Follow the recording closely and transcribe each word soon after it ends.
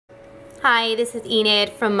Hi, this is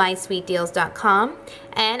Enid from MySweetDeals.com,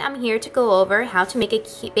 and I'm here to go over how to make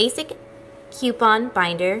a basic coupon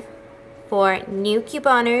binder for new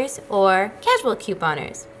couponers or casual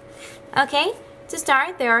couponers. Okay, to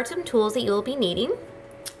start, there are some tools that you will be needing.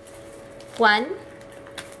 One,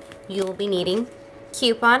 you will be needing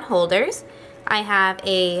coupon holders. I have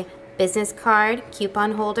a business card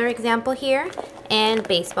coupon holder example here and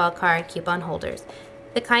baseball card coupon holders.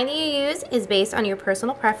 The kind that you use is based on your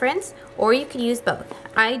personal preference, or you could use both.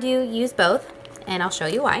 I do use both, and I'll show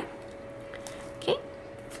you why. Okay.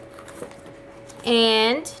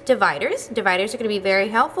 And dividers. Dividers are going to be very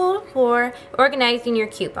helpful for organizing your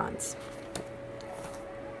coupons.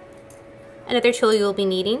 Another tool you will be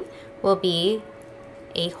needing will be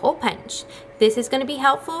a hole punch. This is going to be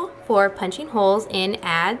helpful for punching holes in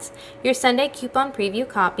ads, your Sunday coupon preview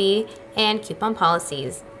copy, and coupon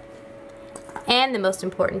policies. And the most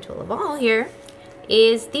important tool of all here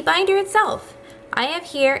is the binder itself. I have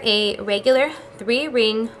here a regular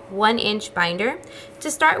 3-ring 1-inch binder.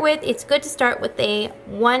 To start with, it's good to start with a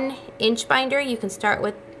 1-inch binder. You can start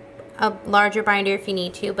with a larger binder if you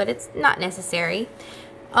need to, but it's not necessary.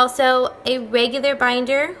 Also, a regular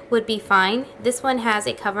binder would be fine. This one has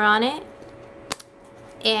a cover on it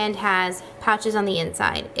and has pouches on the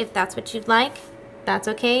inside. If that's what you'd like, that's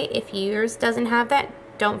okay. If yours doesn't have that,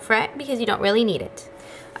 don't fret because you don't really need it.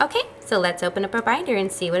 Okay, so let's open up our binder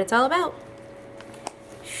and see what it's all about.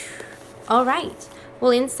 All right,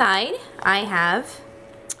 well, inside I have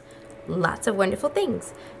lots of wonderful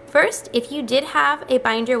things. First, if you did have a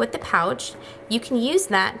binder with the pouch, you can use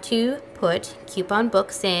that to put coupon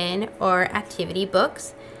books in or activity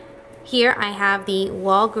books. Here I have the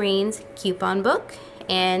Walgreens coupon book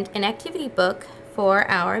and an activity book for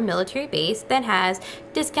our military base that has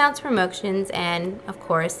discounts, promotions, and of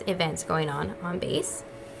course events going on base.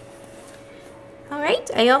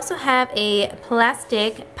 Alright, I also have a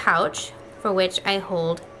plastic pouch for which I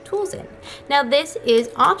hold tools in. Now this is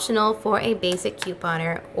optional for a basic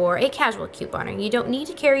couponer or a casual couponer. You don't need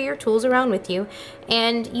to carry your tools around with you,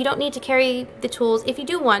 and you don't need to carry the tools if you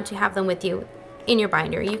do want to have them with you in your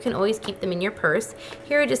binder. You can always keep them in your purse.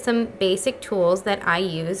 Here are just some basic tools that I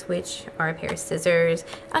use, which are a pair of scissors,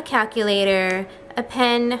 a calculator, a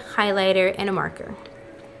pen, highlighter, and a marker.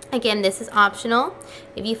 Again, this is optional.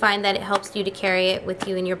 If you find that it helps you to carry it with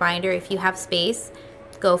you in your binder, if you have space,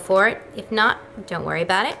 go for it. If not, don't worry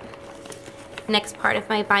about it. Next part of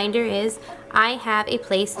my binder is I have a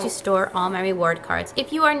place to store all my reward cards.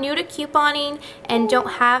 If you are new to couponing and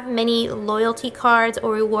don't have many loyalty cards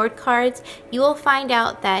or reward cards, you will find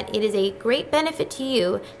out that it is a great benefit to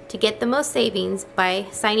you to get the most savings by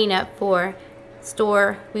signing up for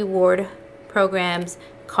store reward programs,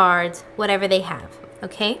 cards, whatever they have,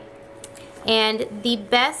 okay? And the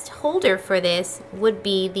best holder for this would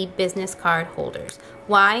be the business card holders.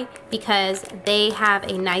 Why? Because they have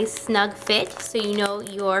a nice snug fit, so you know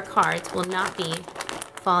your cards will not be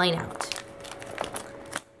falling out.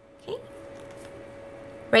 Okay.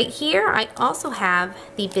 Right here, I also have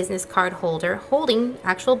the business card holder holding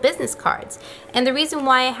actual business cards. And the reason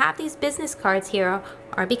why I have these business cards here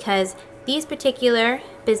are because these particular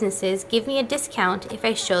businesses give me a discount if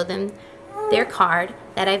I show them their card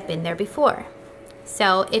that I've been there before.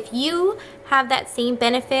 So if you have that same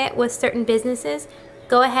benefit with certain businesses,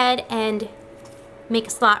 go ahead and make a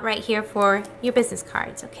slot right here for your business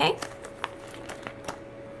cards, okay?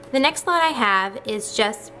 The next slot I have is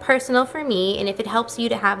just personal for me, and if it helps you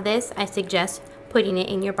to have this, I suggest putting it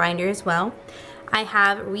in your binder as well. I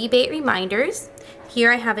have rebate reminders.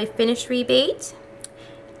 Here I have a finished rebate.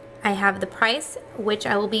 I have the price which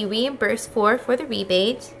I will be reimbursed for the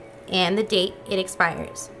rebate, and the date it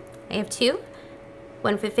expires. I have two,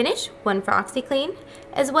 one for Finish, one for OxiClean.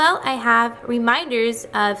 As well, I have reminders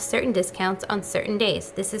of certain discounts on certain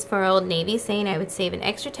days. This is for Old Navy, saying I would save an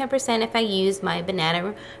extra 10% if I use my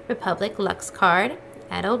Banana Republic Luxe card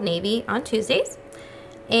at Old Navy on Tuesdays.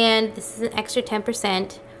 And this is an extra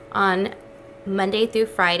 10% on Monday through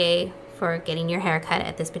Friday for getting your haircut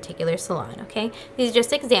at this particular salon, okay? These are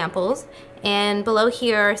just examples, and below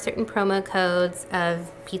here are certain promo codes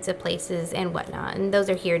of pizza places and whatnot, and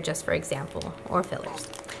those are here just for example, or fillers.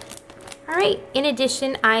 All right, in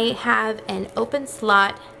addition, I have an open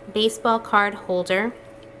slot baseball card holder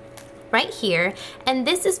right here, and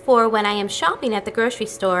this is for when I am shopping at the grocery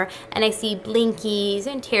store and I see Blinkies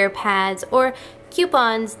and tear pads or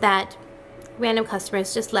coupons that random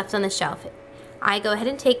customers just left on the shelf. I go ahead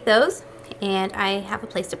and take those, and I have a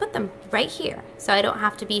place to put them right here, so I don't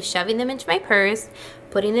have to be shoving them into my purse,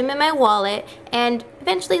 putting them in my wallet, and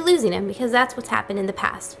eventually losing them, because that's what's happened in the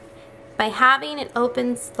past. By having an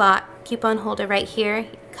open slot coupon holder right here,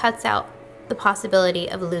 it cuts out the possibility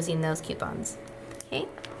of losing those coupons. Okay.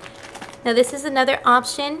 Now this is another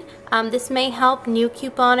option. This may help new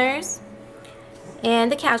couponers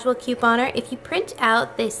and the casual couponer. If you print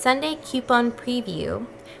out the Sunday coupon preview,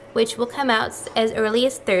 which will come out as early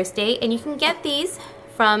as Thursday, and you can get these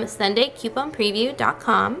from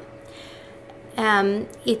SundayCouponPreview.com.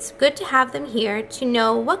 It's good to have them here to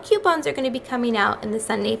know what coupons are going to be coming out in the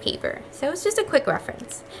Sunday paper. So it's just a quick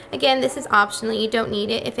reference. Again, this is optional. You don't need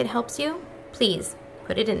it. If it helps you, please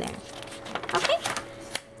put it in there. Okay,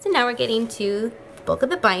 so now we're getting to the bulk of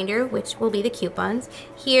the binder, which will be the coupons.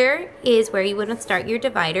 Here is where you would start your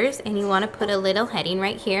dividers, and you want to put a little heading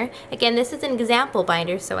right here. Again, this is an example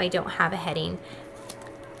binder, so I don't have a heading,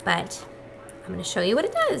 but I'm going to show you what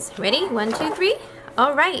it does. Ready? 1, 2, 3.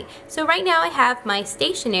 All right, so right now I have my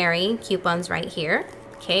stationery coupons right here.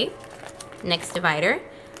 Okay, next divider,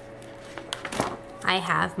 I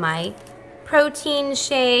have my protein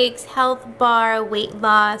shakes, health bar, weight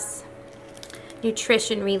loss,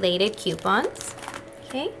 nutrition related coupons.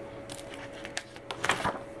 Okay,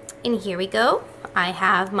 and here we go. I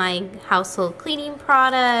have my household cleaning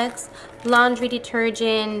products, laundry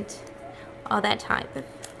detergent, all that type of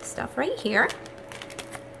stuff right here.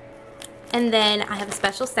 And then I have a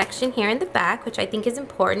special section here in the back, which I think is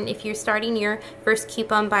important if you're starting your first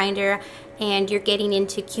coupon binder and you're getting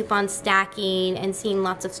into coupon stacking and seeing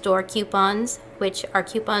lots of store coupons, which are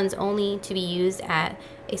coupons only to be used at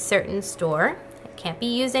a certain store. It can't be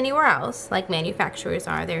used anywhere else like manufacturers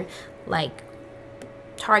are. They're like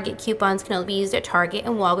Target coupons can only be used at Target,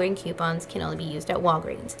 and Walgreens coupons can only be used at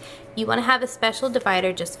Walgreens. You want to have a special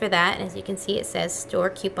divider just for that. And as you can see, it says store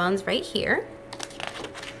coupons right here.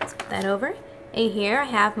 That over, and here I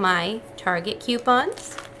have my Target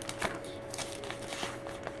coupons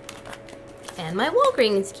and my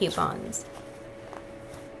Walgreens coupons.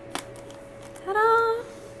 Ta-da!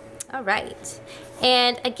 All right,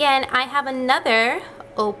 and again I have another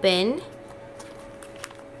open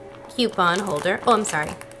coupon holder. Oh, I'm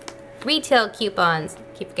sorry, retail coupons.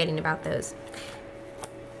 Keep forgetting about those.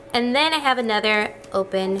 And then I have another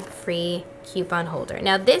open free coupon holder.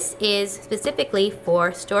 Now this is specifically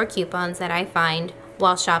for store coupons that I find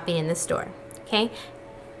while shopping in the store. Okay,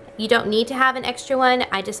 you don't need to have an extra one.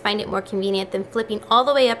 I just find it more convenient than flipping all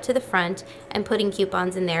the way up to the front and putting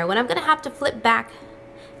coupons in there when I'm gonna have to flip back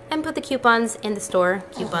and put the coupons in the store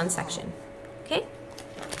coupon section. Okay,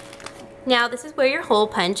 now this is where your hole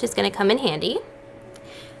punch is gonna come in handy.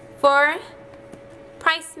 For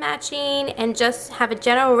price matching and just have a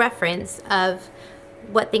general reference of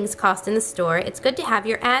what things cost in the store, it's good to have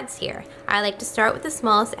your ads here. I like to start with the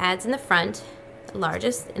smallest ads in the front, the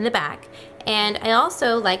largest in the back, and I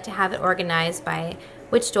also like to have it organized by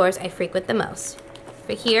which stores I frequent the most.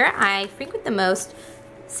 For here, I frequent the most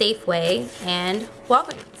Safeway and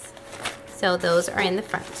Walgreens, so those are in the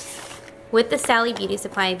front, with the Sally Beauty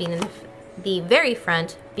Supply being in the very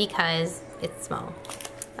front because it's small.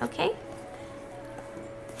 Okay.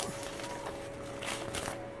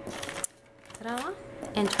 Ta-da.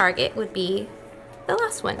 And Target would be the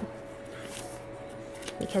last one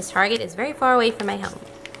because Target is very far away from my home.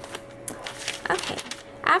 Okay,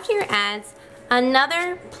 after your ads,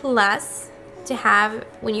 another plus to have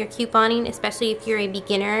when you're couponing, especially if you're a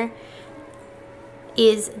beginner,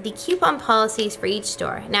 is the coupon policies for each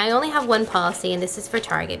store. Now I only have one policy, and this is for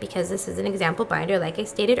Target because this is an example binder like I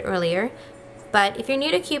stated earlier. But if you're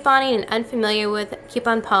new to couponing and unfamiliar with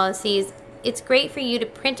coupon policies, it's great for you to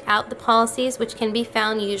print out the policies, which can be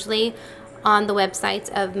found usually on the websites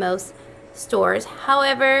of most stores.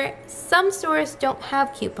 However, some stores don't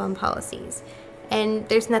have coupon policies and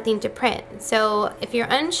there's nothing to print. So if you're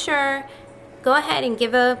unsure, go ahead and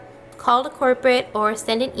give a call to corporate or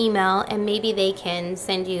send an email, and maybe they can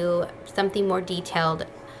send you something more detailed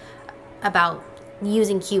about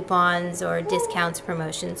using coupons or discounts,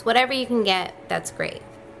 promotions, whatever you can get, that's great.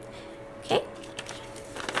 Okay.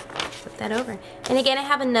 That over. And again, I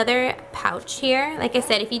have another pouch here. Like I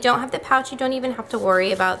said, if you don't have the pouch, you don't even have to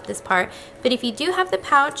worry about this part. But if you do have the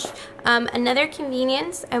pouch, another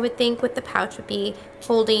convenience I would think with the pouch would be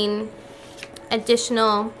holding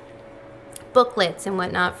additional booklets and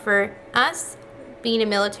whatnot. For us, being a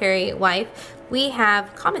military wife, we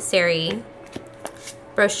have commissary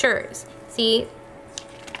brochures. See,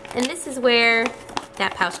 and this is where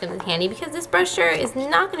that pouch comes in handy, because this brochure is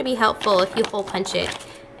not going to be helpful if you hole punch it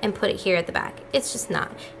and put it here at the back. It's just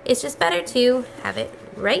not. It's just better to have it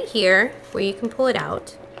right here where you can pull it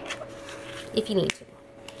out if you need to.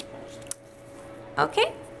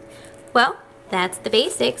 Okay, well, that's the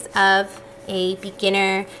basics of a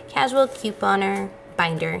beginner casual couponer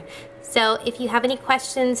binder. So if you have any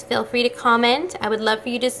questions, feel free to comment. I would love for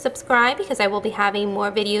you to subscribe because I will be having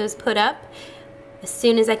more videos put up as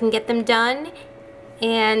soon as I can get them done.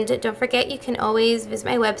 And don't forget, you can always visit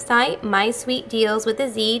my website,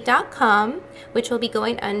 mysweetdealswithaz.com, which will be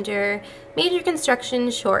going under major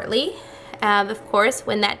construction shortly. Of course,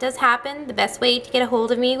 when that does happen, the best way to get a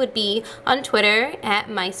hold of me would be on Twitter at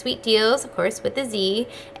mysweetdeals, of course, with a Z.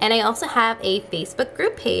 And I also have a Facebook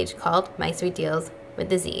group page called My Sweet Deals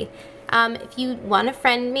with a Z. If you want to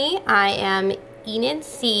friend me, I am Enid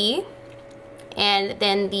C. And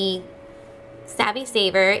then the Savvy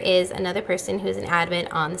Saver is another person who's an admin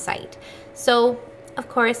on the site. So, of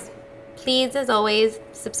course, please, as always,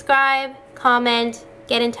 subscribe, comment,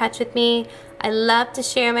 get in touch with me. I love to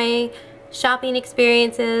share my shopping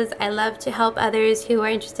experiences. I love to help others who are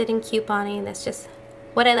interested in couponing. That's just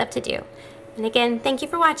what I love to do. And again, thank you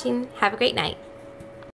for watching. Have a great night.